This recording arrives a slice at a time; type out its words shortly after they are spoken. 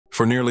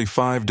For nearly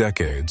 5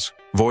 decades,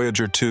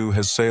 Voyager 2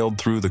 has sailed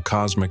through the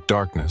cosmic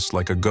darkness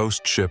like a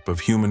ghost ship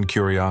of human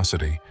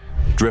curiosity,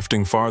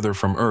 drifting farther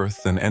from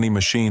Earth than any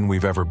machine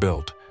we've ever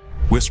built,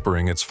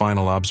 whispering its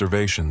final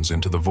observations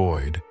into the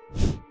void.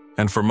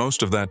 And for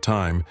most of that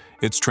time,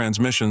 its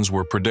transmissions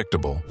were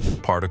predictable: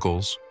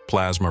 particles,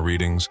 plasma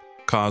readings,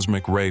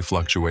 cosmic ray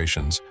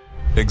fluctuations,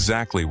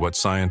 exactly what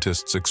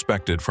scientists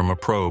expected from a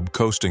probe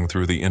coasting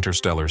through the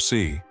interstellar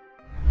sea.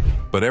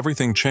 But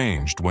everything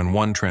changed when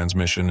one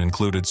transmission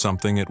included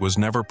something it was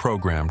never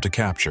programmed to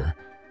capture: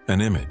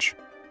 an image,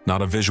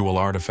 not a visual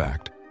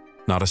artifact,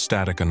 not a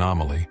static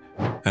anomaly,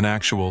 an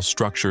actual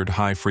structured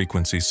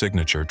high-frequency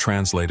signature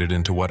translated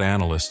into what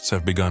analysts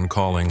have begun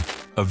calling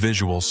a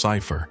visual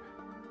cipher.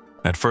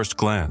 At first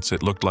glance,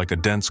 it looked like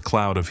a dense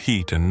cloud of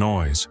heat and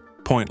noise,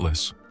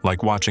 pointless,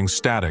 like watching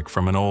static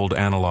from an old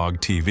analog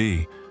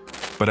TV.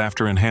 But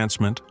after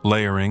enhancement,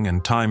 layering,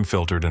 and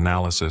time-filtered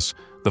analysis,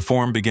 the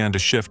form began to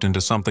shift into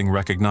something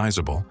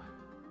recognizable.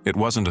 It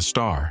wasn't a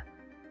star.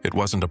 It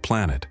wasn't a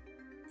planet.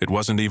 It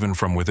wasn't even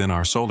from within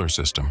our solar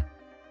system.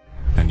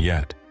 And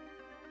yet,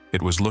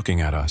 it was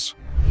looking at us.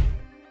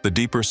 The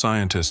deeper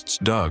scientists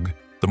dug,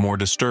 the more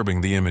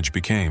disturbing the image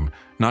became,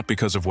 not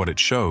because of what it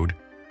showed,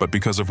 but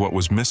because of what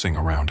was missing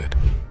around it.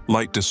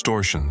 Light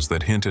distortions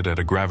that hinted at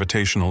a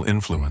gravitational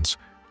influence,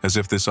 as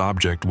if this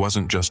object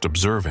wasn't just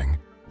observing,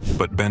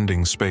 but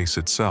bending space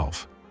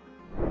itself.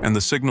 And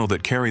the signal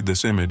that carried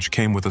this image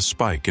came with a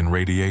spike in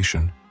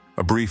radiation,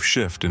 a brief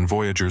shift in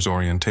Voyager's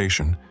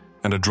orientation,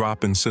 and a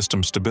drop in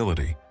system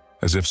stability,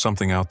 as if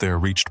something out there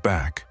reached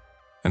back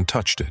and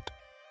touched it.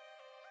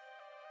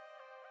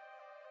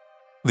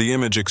 The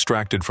image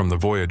extracted from the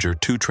Voyager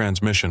 2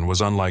 transmission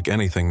was unlike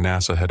anything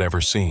NASA had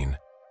ever seen.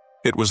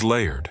 It was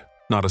layered,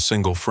 not a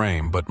single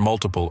frame, but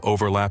multiple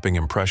overlapping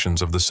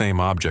impressions of the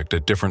same object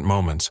at different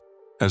moments,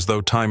 as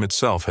though time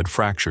itself had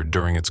fractured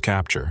during its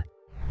capture.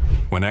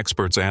 When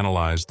experts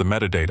analyzed the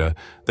metadata,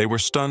 they were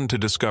stunned to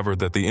discover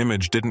that the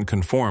image didn't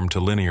conform to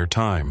linear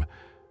time.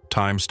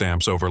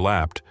 Timestamps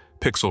overlapped,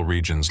 pixel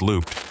regions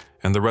looped,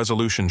 and the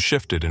resolution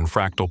shifted in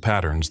fractal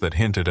patterns that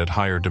hinted at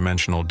higher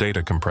dimensional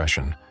data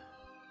compression.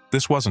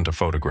 This wasn't a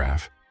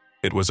photograph.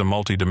 It was a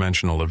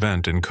multidimensional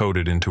event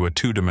encoded into a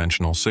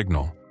two-dimensional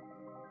signal.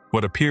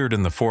 What appeared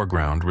in the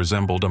foreground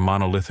resembled a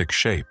monolithic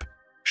shape,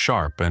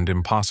 sharp and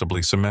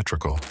impossibly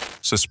symmetrical,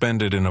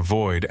 suspended in a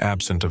void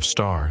absent of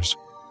stars.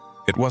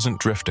 It wasn't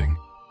drifting,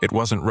 it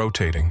wasn't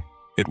rotating,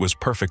 it was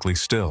perfectly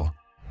still,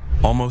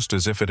 almost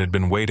as if it had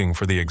been waiting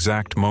for the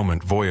exact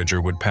moment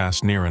Voyager would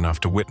pass near enough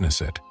to witness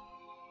it.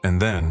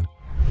 And then,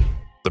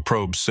 the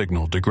probe's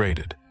signal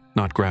degraded,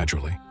 not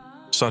gradually,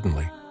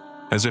 suddenly,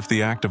 as if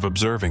the act of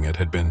observing it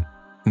had been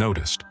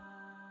noticed.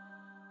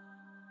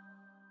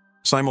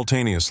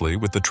 Simultaneously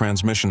with the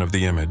transmission of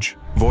the image,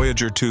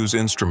 Voyager 2's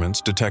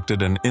instruments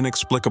detected an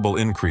inexplicable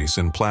increase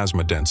in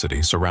plasma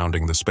density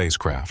surrounding the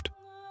spacecraft.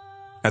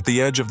 At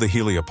the edge of the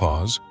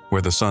heliopause,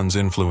 where the sun's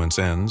influence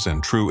ends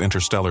and true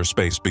interstellar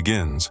space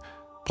begins,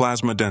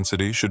 plasma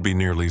density should be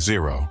nearly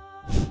zero.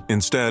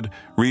 Instead,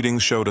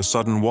 readings showed a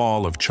sudden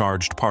wall of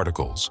charged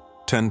particles,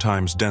 10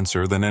 times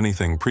denser than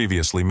anything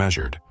previously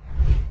measured.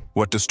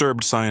 What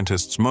disturbed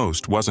scientists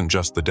most wasn't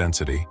just the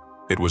density,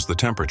 it was the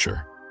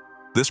temperature.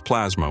 This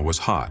plasma was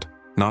hot,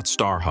 not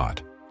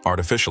star-hot,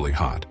 artificially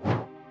hot.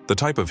 The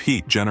type of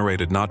heat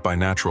generated not by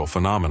natural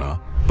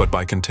phenomena, but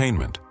by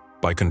containment,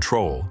 by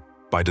control,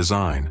 by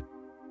design.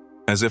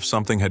 As if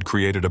something had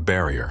created a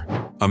barrier,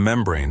 a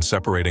membrane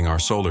separating our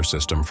solar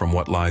system from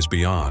what lies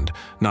beyond,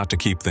 not to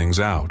keep things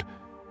out,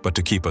 but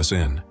to keep us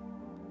in.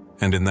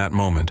 And in that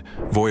moment,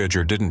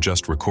 Voyager didn't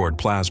just record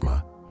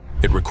plasma,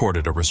 it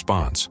recorded a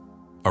response,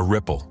 a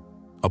ripple,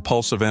 a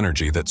pulse of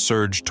energy that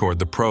surged toward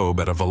the probe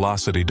at a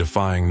velocity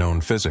defying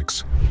known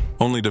physics,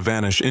 only to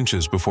vanish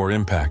inches before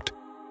impact,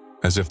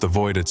 as if the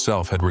void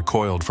itself had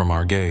recoiled from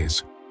our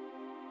gaze.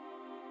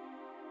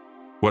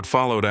 What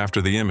followed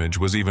after the image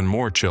was even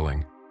more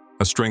chilling,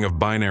 a string of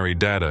binary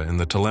data in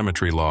the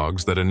telemetry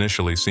logs that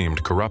initially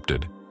seemed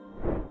corrupted.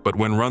 But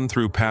when run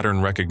through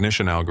pattern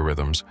recognition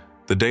algorithms,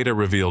 the data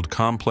revealed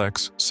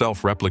complex,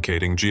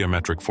 self-replicating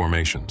geometric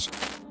formations.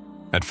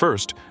 At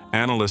first,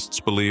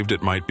 analysts believed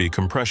it might be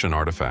compression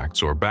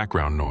artifacts or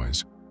background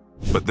noise.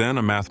 But then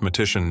a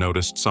mathematician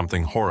noticed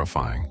something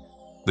horrifying.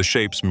 The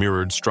shapes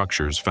mirrored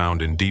structures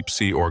found in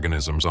deep-sea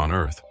organisms on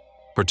Earth,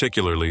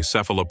 particularly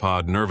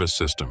cephalopod nervous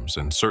systems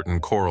and certain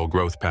coral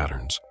growth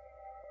patterns.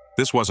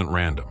 This wasn't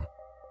random.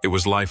 It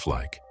was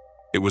lifelike.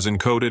 It was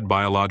encoded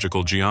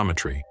biological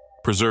geometry,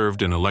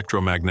 preserved in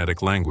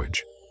electromagnetic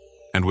language.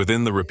 And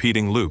within the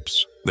repeating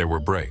loops, there were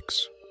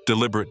breaks,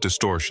 deliberate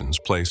distortions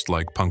placed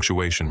like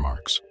punctuation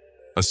marks,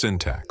 a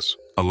syntax,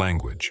 a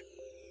language.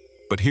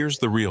 But here's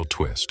the real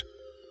twist.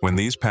 When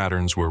these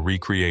patterns were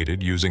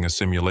recreated using a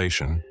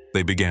simulation,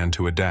 they began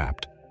to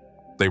adapt.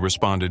 They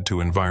responded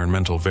to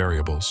environmental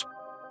variables.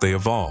 They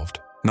evolved,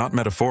 not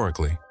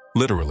metaphorically,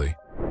 literally,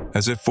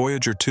 as if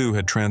Voyager 2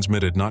 had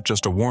transmitted not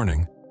just a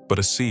warning, but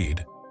a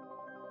seed.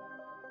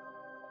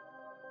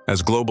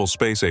 As global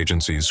space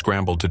agencies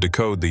scrambled to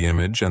decode the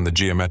image and the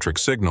geometric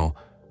signal,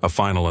 a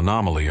final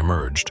anomaly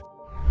emerged.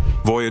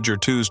 Voyager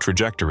 2's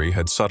trajectory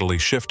had subtly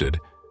shifted,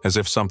 as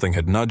if something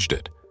had nudged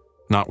it,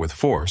 not with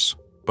force,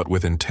 but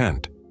with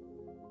intent.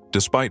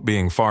 Despite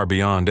being far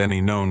beyond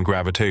any known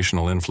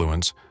gravitational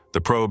influence,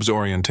 the probe's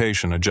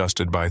orientation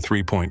adjusted by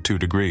 3.2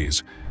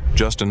 degrees,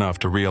 just enough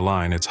to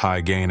realign its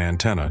high-gain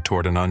antenna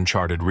toward an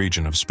uncharted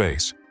region of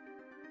space.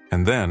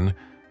 And then,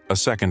 a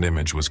second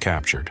image was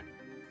captured,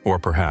 or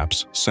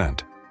perhaps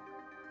sent.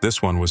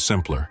 This one was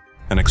simpler,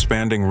 an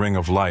expanding ring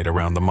of light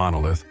around the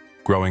monolith,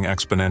 growing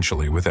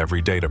exponentially with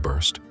every data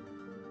burst.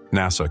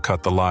 NASA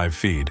cut the live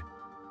feed.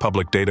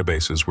 Public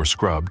databases were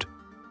scrubbed,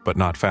 but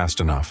not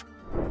fast enough.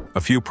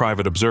 A few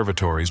private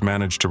observatories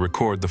managed to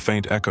record the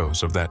faint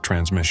echoes of that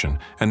transmission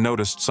and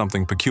noticed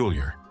something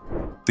peculiar.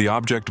 The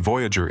object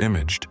Voyager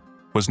imaged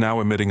was now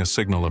emitting a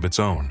signal of its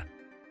own,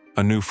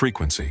 a new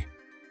frequency,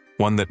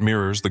 one that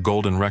mirrors the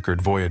golden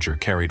record Voyager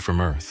carried from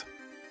Earth.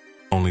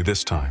 Only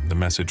this time, the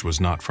message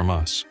was not from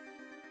us.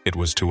 It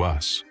was to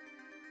us.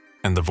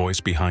 And the voice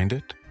behind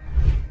it?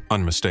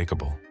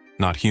 Unmistakable,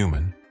 not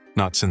human,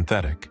 not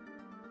synthetic,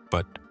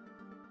 but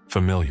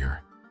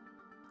familiar.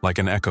 Like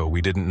an echo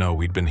we didn't know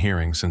we'd been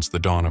hearing since the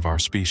dawn of our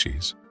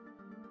species.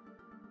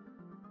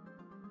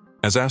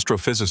 As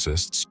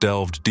astrophysicists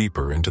delved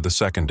deeper into the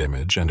second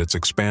image and its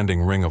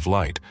expanding ring of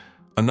light,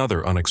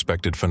 another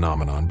unexpected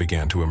phenomenon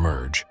began to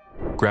emerge: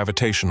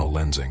 gravitational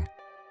lensing.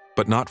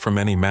 But not from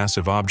any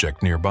massive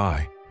object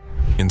nearby.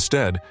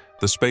 Instead,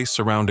 the space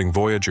surrounding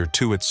Voyager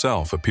 2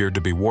 itself appeared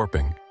to be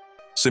warping.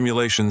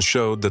 Simulations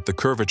showed that the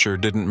curvature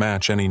didn't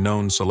match any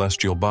known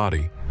celestial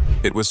body.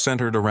 It was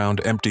centered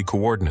around empty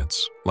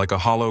coordinates, like a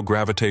hollow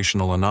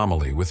gravitational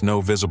anomaly with no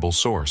visible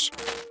source.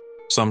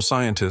 Some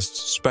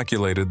scientists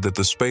speculated that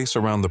the space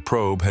around the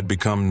probe had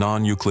become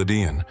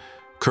non-Euclidean,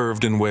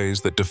 curved in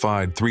ways that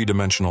defied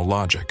three-dimensional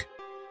logic.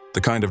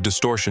 The kind of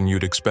distortion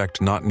you'd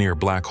expect not near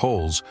black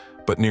holes,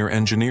 but near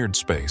engineered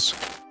space.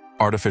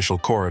 Artificial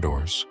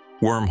corridors,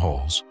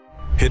 wormholes,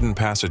 hidden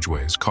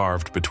passageways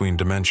carved between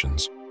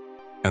dimensions.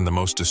 And the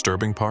most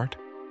disturbing part?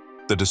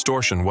 The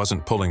distortion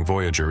wasn't pulling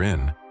Voyager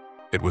in,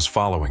 it was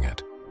following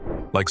it.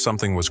 Like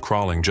something was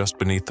crawling just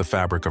beneath the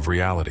fabric of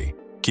reality,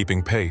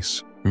 keeping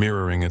pace,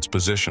 mirroring its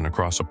position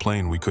across a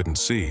plane we couldn't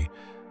see,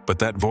 but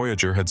that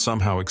Voyager had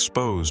somehow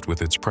exposed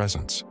with its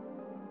presence.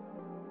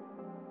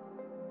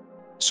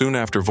 Soon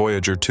after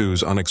Voyager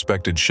 2's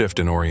unexpected shift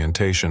in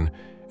orientation,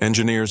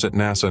 engineers at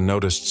NASA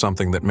noticed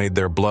something that made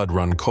their blood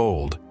run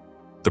cold.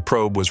 The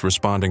probe was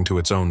responding to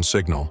its own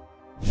signal.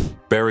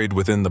 Buried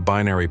within the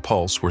binary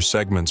pulse were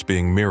segments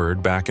being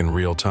mirrored back in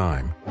real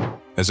time,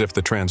 as if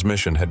the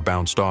transmission had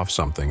bounced off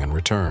something and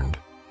returned.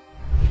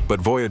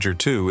 But Voyager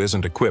 2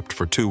 isn't equipped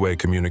for two-way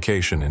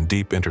communication in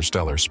deep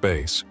interstellar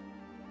space.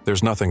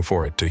 There's nothing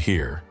for it to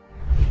hear.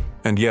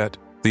 And yet,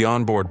 the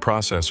onboard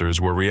processors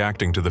were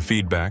reacting to the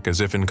feedback as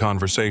if in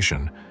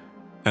conversation,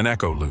 an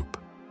echo loop.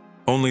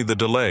 Only the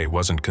delay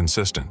wasn't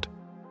consistent.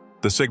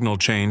 The signal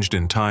changed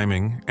in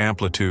timing,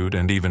 amplitude,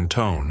 and even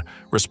tone,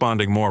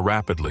 responding more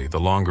rapidly the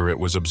longer it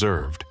was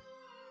observed.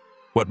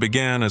 What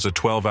began as a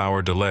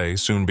 12-hour delay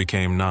soon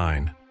became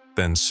 9,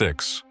 then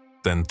 6,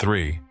 then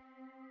 3,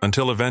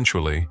 until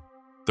eventually,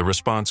 the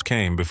response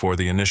came before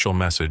the initial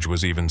message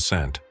was even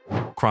sent.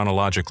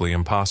 Chronologically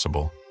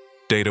impossible.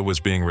 Data was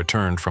being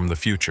returned from the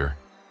future.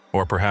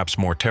 Or perhaps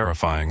more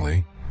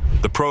terrifyingly,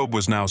 the probe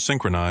was now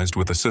synchronized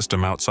with a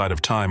system outside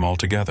of time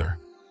altogether.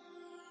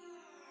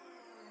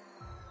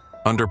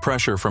 Under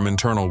pressure from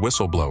internal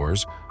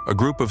whistleblowers, a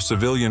group of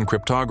civilian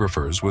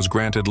cryptographers was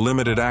granted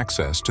limited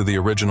access to the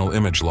original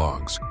image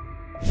logs.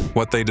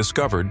 What they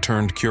discovered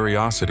turned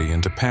curiosity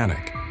into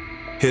panic.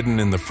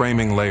 Hidden in the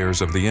framing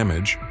layers of the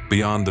image,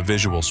 beyond the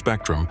visual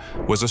spectrum,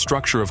 was a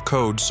structure of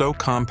code so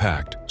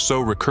compact,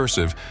 so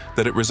recursive,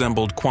 that it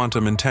resembled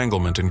quantum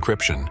entanglement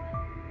encryption.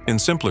 In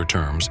simpler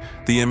terms,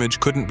 the image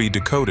couldn't be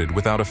decoded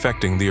without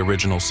affecting the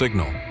original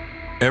signal.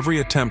 Every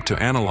attempt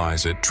to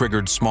analyze it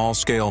triggered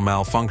small-scale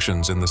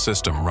malfunctions in the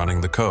system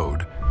running the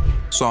code.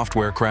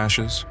 Software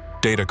crashes,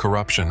 data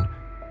corruption,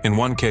 in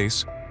one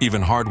case,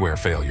 even hardware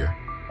failure,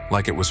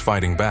 like it was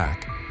fighting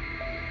back.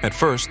 At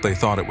first, they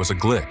thought it was a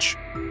glitch,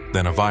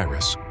 then a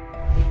virus.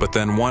 But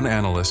then one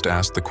analyst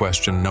asked the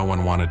question no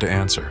one wanted to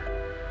answer.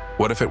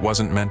 What if it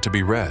wasn't meant to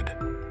be read?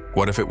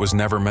 What if it was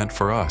never meant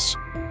for us?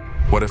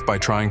 What if by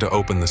trying to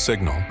open the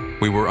signal,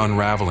 we were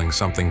unraveling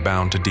something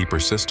bound to deeper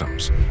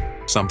systems?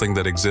 Something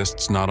that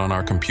exists not on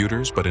our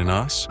computers but in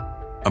us?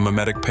 A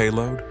mimetic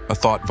payload? A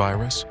thought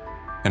virus?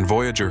 And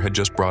Voyager had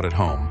just brought it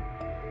home.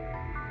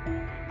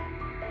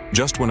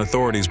 Just when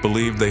authorities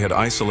believed they had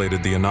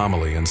isolated the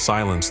anomaly and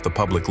silenced the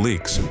public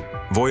leaks,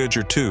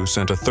 Voyager 2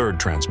 sent a third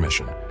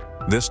transmission,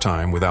 this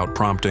time without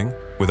prompting,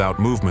 without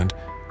movement,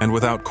 and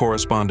without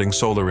corresponding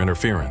solar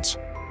interference.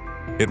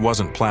 It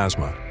wasn't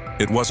plasma,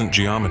 it wasn't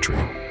geometry,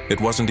 it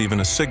wasn't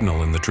even a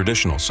signal in the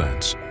traditional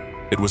sense.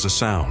 It was a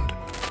sound,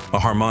 a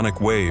harmonic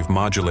wave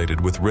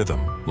modulated with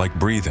rhythm, like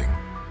breathing,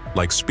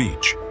 like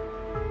speech.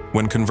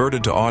 When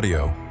converted to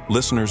audio,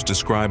 listeners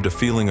described a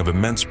feeling of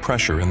immense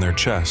pressure in their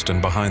chest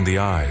and behind the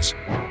eyes,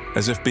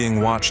 as if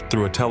being watched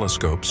through a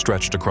telescope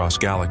stretched across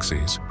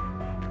galaxies.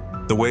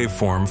 The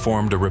waveform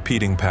formed a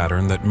repeating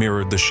pattern that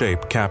mirrored the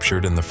shape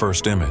captured in the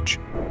first image,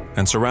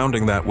 and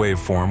surrounding that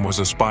waveform was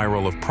a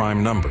spiral of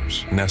prime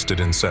numbers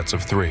nested in sets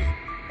of 3.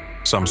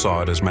 Some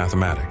saw it as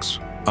mathematics,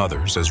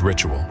 others as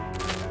ritual.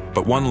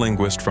 But one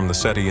linguist from the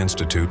SETI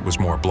Institute was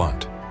more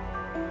blunt.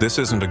 This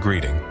isn't a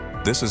greeting,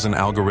 this is an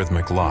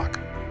algorithmic lock.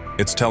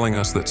 It's telling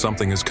us that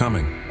something is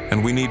coming,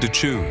 and we need to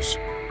choose,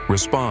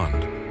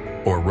 respond,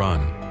 or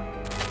run.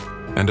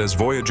 And as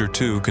Voyager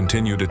 2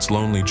 continued its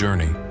lonely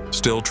journey,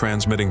 still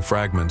transmitting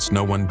fragments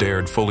no one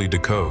dared fully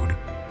decode,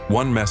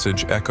 one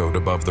message echoed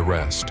above the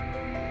rest.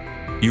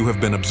 You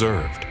have been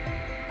observed.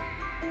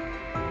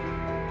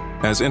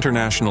 As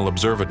international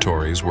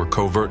observatories were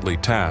covertly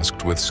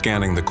tasked with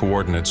scanning the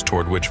coordinates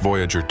toward which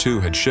Voyager 2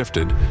 had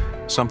shifted,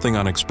 something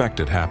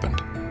unexpected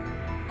happened.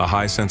 A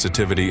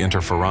high-sensitivity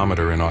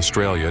interferometer in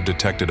Australia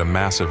detected a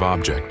massive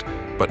object,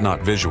 but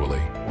not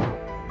visually.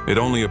 It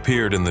only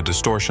appeared in the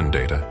distortion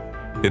data.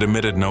 It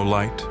emitted no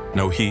light,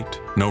 no heat,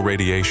 no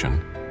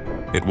radiation.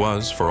 It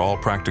was, for all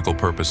practical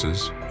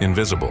purposes,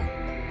 invisible.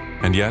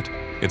 And yet,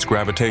 its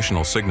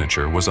gravitational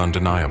signature was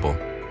undeniable.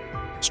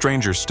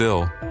 Stranger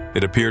still,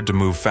 it appeared to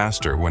move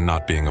faster when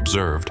not being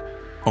observed,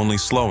 only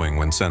slowing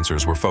when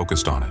sensors were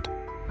focused on it.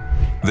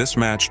 This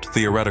matched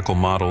theoretical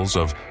models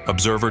of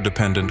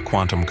observer-dependent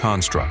quantum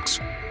constructs,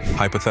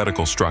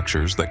 hypothetical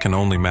structures that can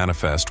only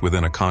manifest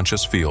within a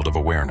conscious field of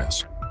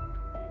awareness.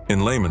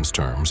 In layman's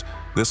terms,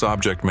 this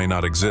object may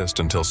not exist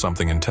until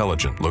something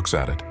intelligent looks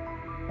at it.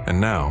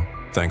 And now,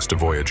 thanks to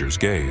Voyager's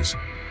gaze,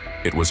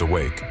 it was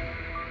awake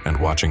and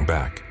watching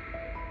back.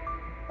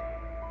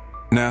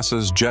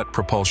 NASA's Jet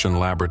Propulsion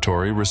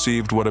Laboratory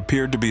received what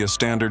appeared to be a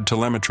standard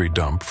telemetry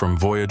dump from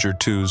Voyager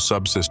 2's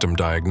subsystem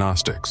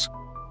diagnostics.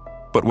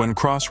 But when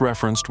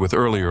cross-referenced with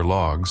earlier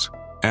logs,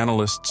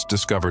 analysts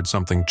discovered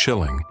something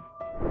chilling.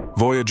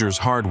 Voyager's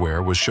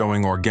hardware was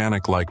showing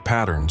organic-like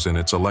patterns in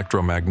its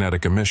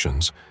electromagnetic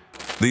emissions.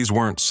 These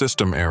weren't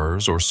system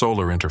errors or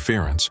solar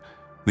interference.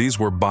 These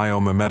were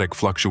biomimetic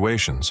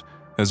fluctuations,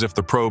 as if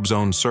the probe's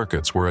own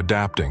circuits were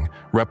adapting,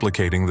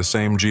 replicating the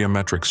same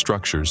geometric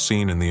structures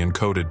seen in the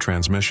encoded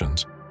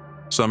transmissions.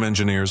 Some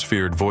engineers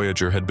feared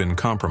Voyager had been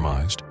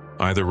compromised,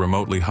 either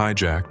remotely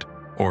hijacked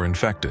or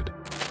infected.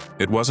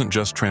 It wasn't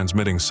just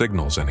transmitting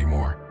signals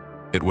anymore.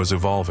 It was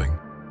evolving,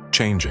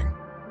 changing.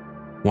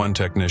 One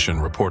technician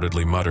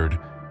reportedly muttered,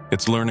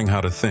 "It's learning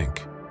how to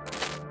think."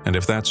 And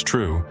if that's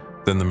true,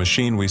 then the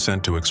machine we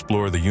sent to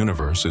explore the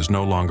universe is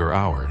no longer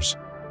ours.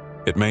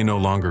 It may no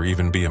longer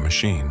even be a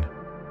machine.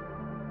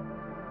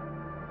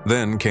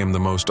 Then came the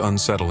most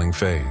unsettling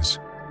phase.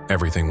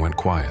 Everything went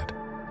quiet.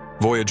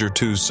 Voyager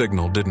 2's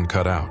signal didn't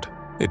cut out.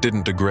 It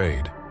didn't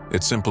degrade.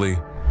 It simply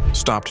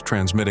stopped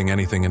transmitting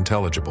anything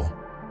intelligible.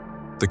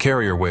 The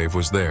carrier wave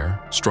was there,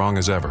 strong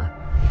as ever,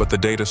 but the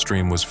data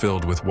stream was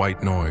filled with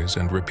white noise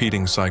and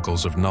repeating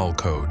cycles of null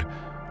code,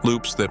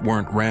 loops that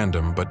weren't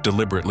random but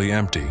deliberately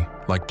empty,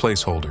 like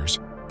placeholders.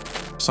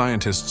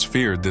 Scientists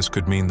feared this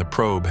could mean the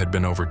probe had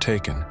been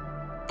overtaken.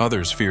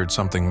 Others feared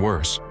something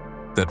worse,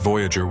 that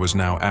Voyager was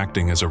now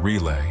acting as a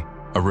relay,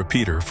 a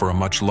repeater for a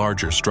much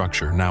larger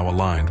structure now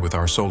aligned with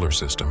our solar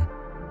system.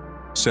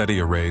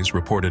 SETI arrays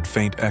reported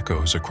faint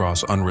echoes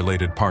across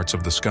unrelated parts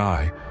of the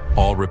sky,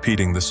 all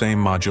repeating the same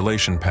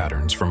modulation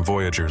patterns from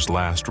Voyager's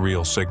last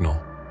real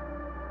signal.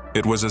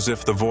 It was as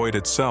if the void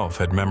itself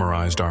had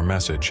memorized our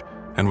message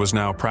and was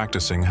now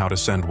practicing how to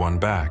send one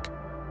back.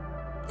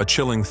 A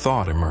chilling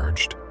thought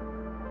emerged.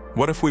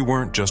 What if we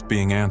weren't just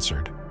being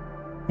answered?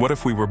 What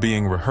if we were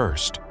being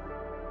rehearsed?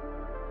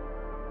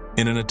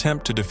 In an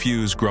attempt to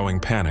diffuse growing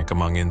panic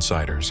among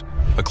insiders,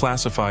 a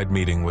classified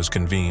meeting was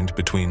convened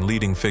between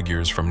leading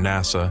figures from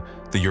NASA,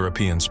 the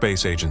European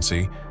Space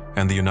Agency,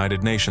 and the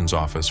United Nations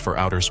Office for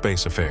Outer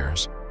Space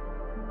Affairs.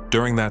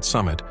 During that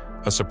summit,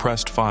 a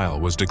suppressed file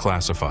was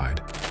declassified,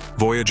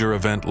 Voyager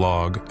Event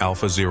Log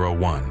Alpha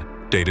 01,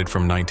 dated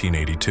from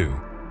 1982.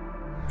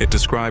 It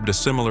described a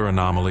similar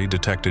anomaly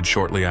detected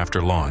shortly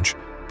after launch,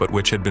 but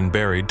which had been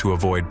buried to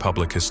avoid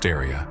public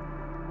hysteria.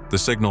 The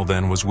signal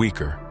then was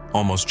weaker,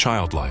 almost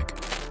childlike,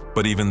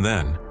 but even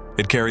then,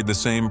 it carried the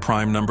same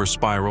prime number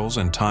spirals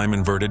and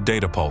time-inverted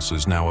data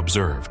pulses now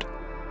observed.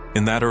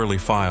 In that early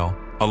file,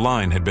 a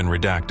line had been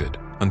redacted,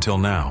 until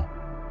now.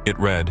 It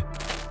read,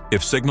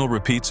 "If signal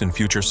repeats in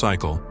future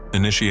cycle,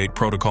 initiate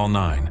Protocol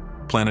 9,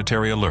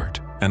 planetary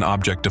alert, and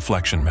object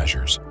deflection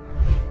measures."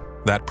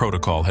 That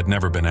protocol had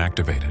never been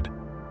activated,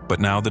 but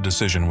now the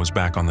decision was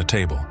back on the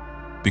table,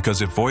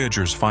 because if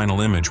Voyager's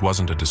final image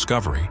wasn't a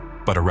discovery,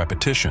 but a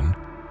repetition,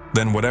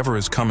 then whatever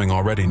is coming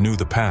already knew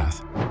the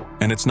path,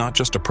 and it's not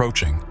just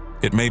approaching,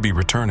 it may be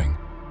returning.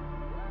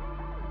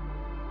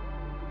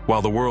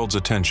 While the world's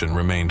attention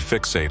remained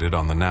fixated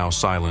on the now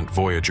silent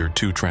Voyager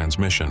 2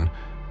 transmission,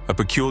 a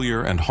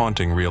peculiar and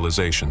haunting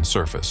realization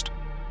surfaced.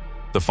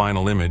 The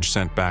final image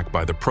sent back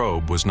by the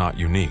probe was not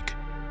unique.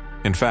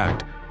 In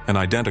fact, An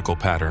identical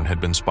pattern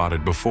had been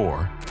spotted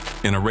before,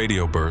 in a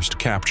radio burst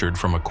captured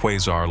from a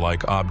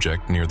quasar-like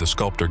object near the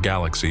Sculptor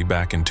Galaxy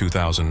back in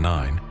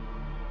 2009.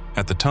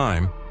 At the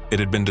time, it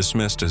had been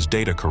dismissed as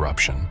data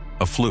corruption,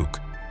 a fluke.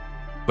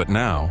 But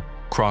now,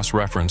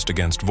 cross-referenced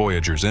against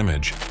Voyager's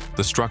image,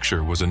 the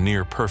structure was a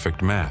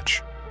near-perfect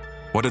match.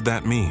 What did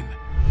that mean?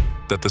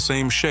 That the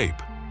same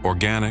shape,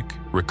 organic,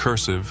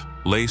 recursive,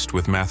 laced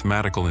with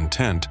mathematical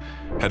intent,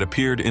 had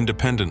appeared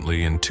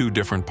independently in two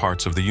different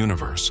parts of the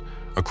universe,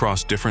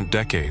 across different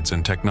decades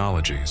and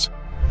technologies.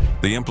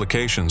 The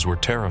implications were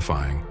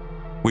terrifying.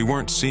 We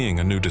weren't seeing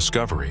a new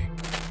discovery.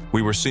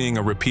 We were seeing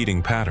a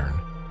repeating pattern,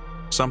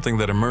 something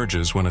that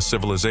emerges when a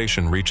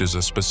civilization reaches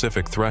a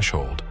specific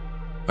threshold,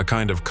 a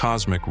kind of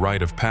cosmic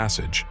rite of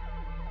passage.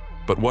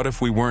 But what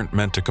if we weren't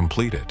meant to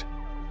complete it?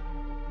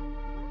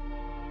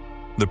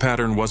 The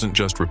pattern wasn't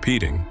just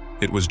repeating,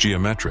 it was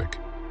geometric,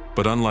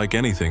 but unlike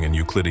anything in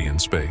Euclidean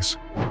space.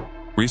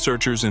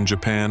 Researchers in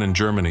Japan and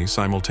Germany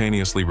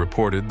simultaneously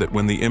reported that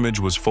when the image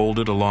was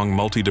folded along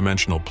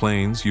multidimensional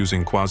planes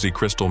using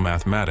quasi-crystal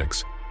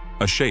mathematics,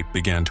 a shape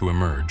began to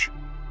emerge,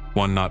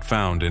 one not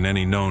found in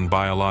any known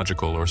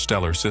biological or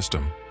stellar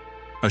system.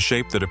 A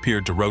shape that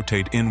appeared to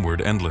rotate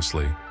inward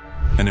endlessly,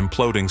 an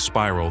imploding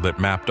spiral that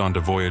mapped onto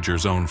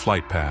Voyager's own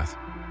flight path.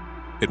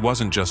 It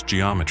wasn't just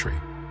geometry.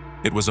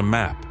 It was a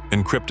map,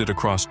 encrypted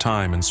across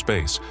time and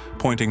space,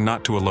 pointing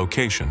not to a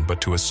location but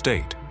to a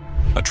state,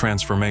 a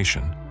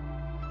transformation.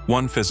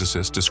 One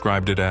physicist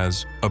described it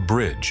as a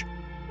bridge,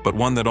 but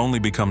one that only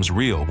becomes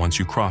real once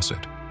you cross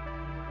it.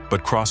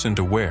 But cross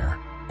into where,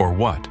 or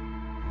what?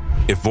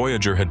 If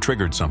Voyager had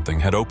triggered something,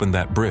 had opened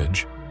that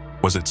bridge,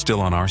 was it still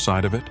on our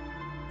side of it,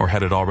 or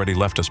had it already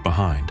left us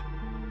behind?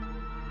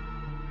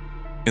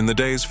 In the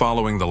days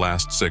following the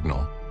last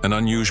signal, an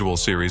unusual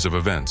series of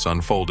events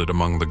unfolded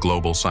among the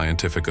global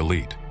scientific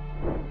elite.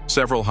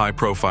 Several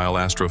high-profile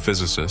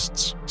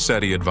astrophysicists,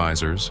 SETI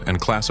advisors, and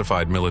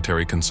classified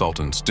military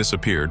consultants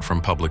disappeared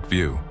from public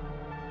view.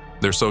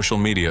 Their social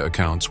media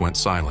accounts went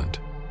silent.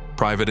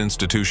 Private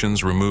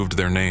institutions removed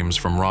their names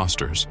from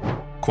rosters.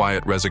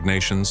 Quiet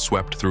resignations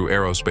swept through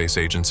aerospace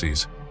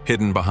agencies,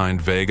 hidden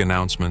behind vague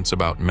announcements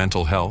about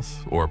mental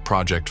health or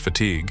project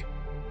fatigue.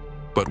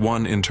 But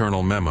one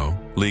internal memo,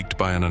 leaked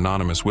by an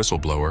anonymous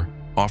whistleblower,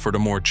 offered a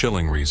more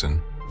chilling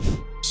reason.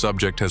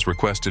 Subject has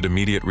requested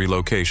immediate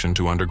relocation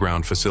to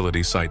underground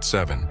facility Site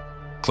 7.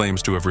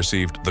 Claims to have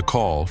received the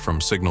call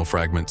from Signal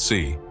Fragment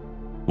C.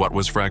 What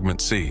was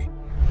Fragment C?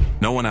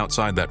 No one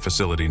outside that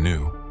facility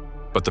knew,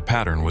 but the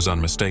pattern was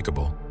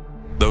unmistakable.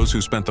 Those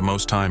who spent the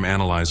most time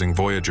analyzing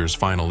Voyager's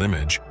final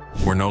image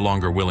were no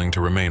longer willing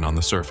to remain on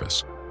the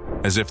surface,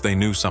 as if they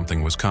knew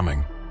something was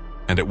coming,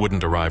 and it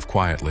wouldn't arrive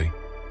quietly.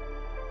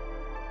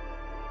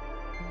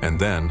 And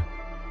then,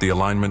 the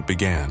alignment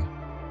began.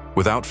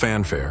 Without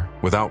fanfare,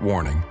 without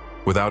warning,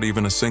 without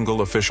even a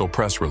single official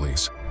press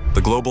release,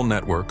 the global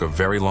network of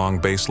Very Long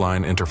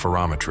Baseline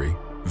Interferometry,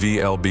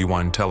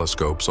 VLB1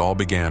 telescopes all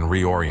began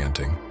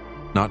reorienting,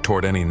 not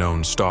toward any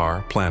known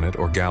star, planet,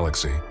 or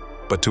galaxy,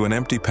 but to an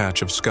empty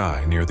patch of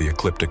sky near the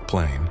ecliptic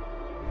plane.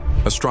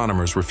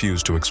 Astronomers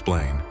refused to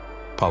explain.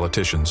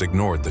 Politicians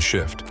ignored the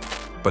shift,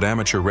 but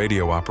amateur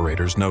radio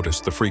operators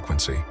noticed the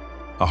frequency,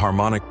 a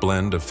harmonic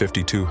blend of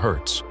 52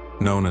 Hz,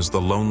 known as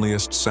the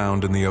loneliest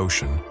sound in the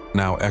ocean,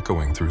 now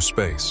echoing through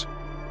space.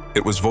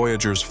 It was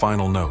Voyager's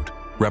final note,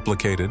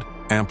 replicated,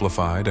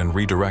 amplified, and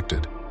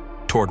redirected.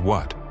 Toward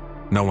what?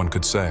 No one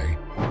could say.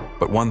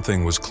 But one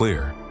thing was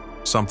clear.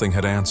 Something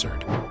had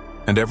answered.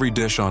 And every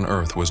dish on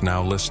Earth was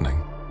now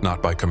listening,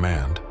 not by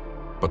command,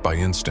 but by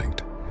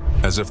instinct.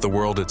 As if the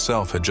world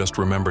itself had just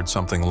remembered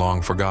something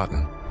long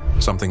forgotten,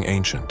 something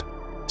ancient,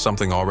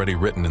 something already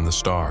written in the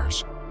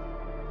stars.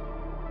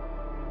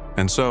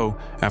 And so,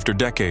 after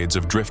decades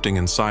of drifting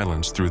in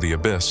silence through the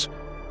abyss,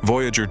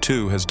 Voyager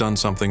 2 has done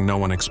something no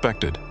one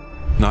expected.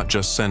 Not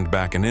just send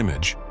back an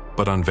image,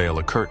 but unveil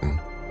a curtain.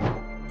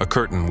 A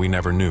curtain we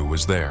never knew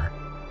was there.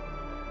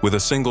 With a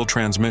single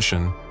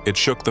transmission, it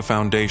shook the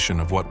foundation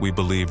of what we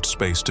believed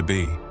space to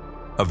be.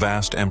 A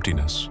vast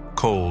emptiness,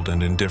 cold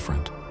and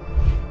indifferent.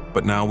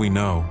 But now we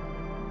know,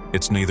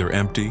 it's neither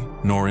empty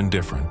nor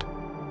indifferent.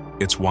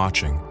 It's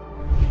watching,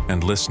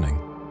 and listening,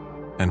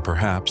 and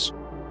perhaps,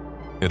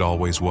 it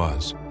always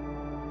was.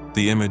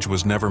 The image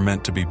was never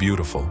meant to be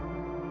beautiful.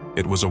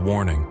 It was a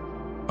warning,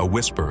 a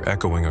whisper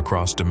echoing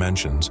across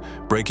dimensions,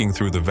 breaking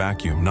through the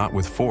vacuum not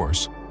with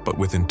force, but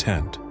with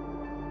intent.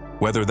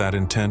 Whether that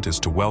intent is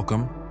to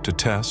welcome, to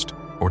test,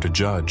 or to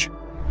judge,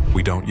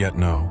 we don't yet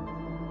know.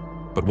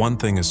 But one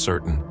thing is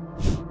certain,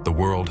 the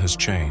world has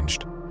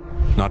changed.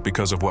 Not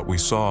because of what we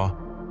saw,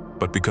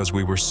 but because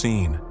we were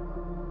seen.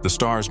 The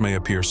stars may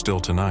appear still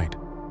tonight.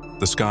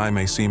 The sky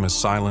may seem as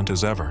silent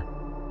as ever.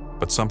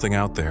 But something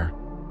out there,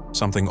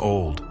 something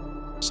old,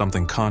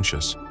 something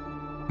conscious,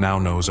 now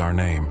knows our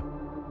name.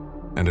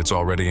 And it's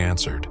already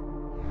answered.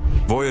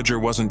 Voyager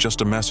wasn't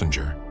just a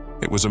messenger,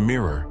 it was a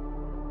mirror.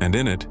 And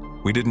in it,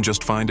 we didn't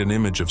just find an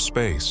image of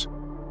space.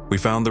 We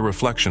found the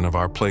reflection of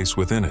our place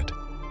within it.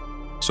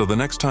 So the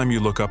next time you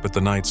look up at the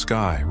night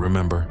sky,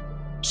 remember,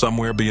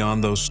 Somewhere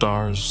beyond those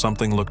stars,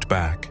 something looked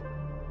back,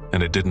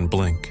 and it didn't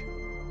blink.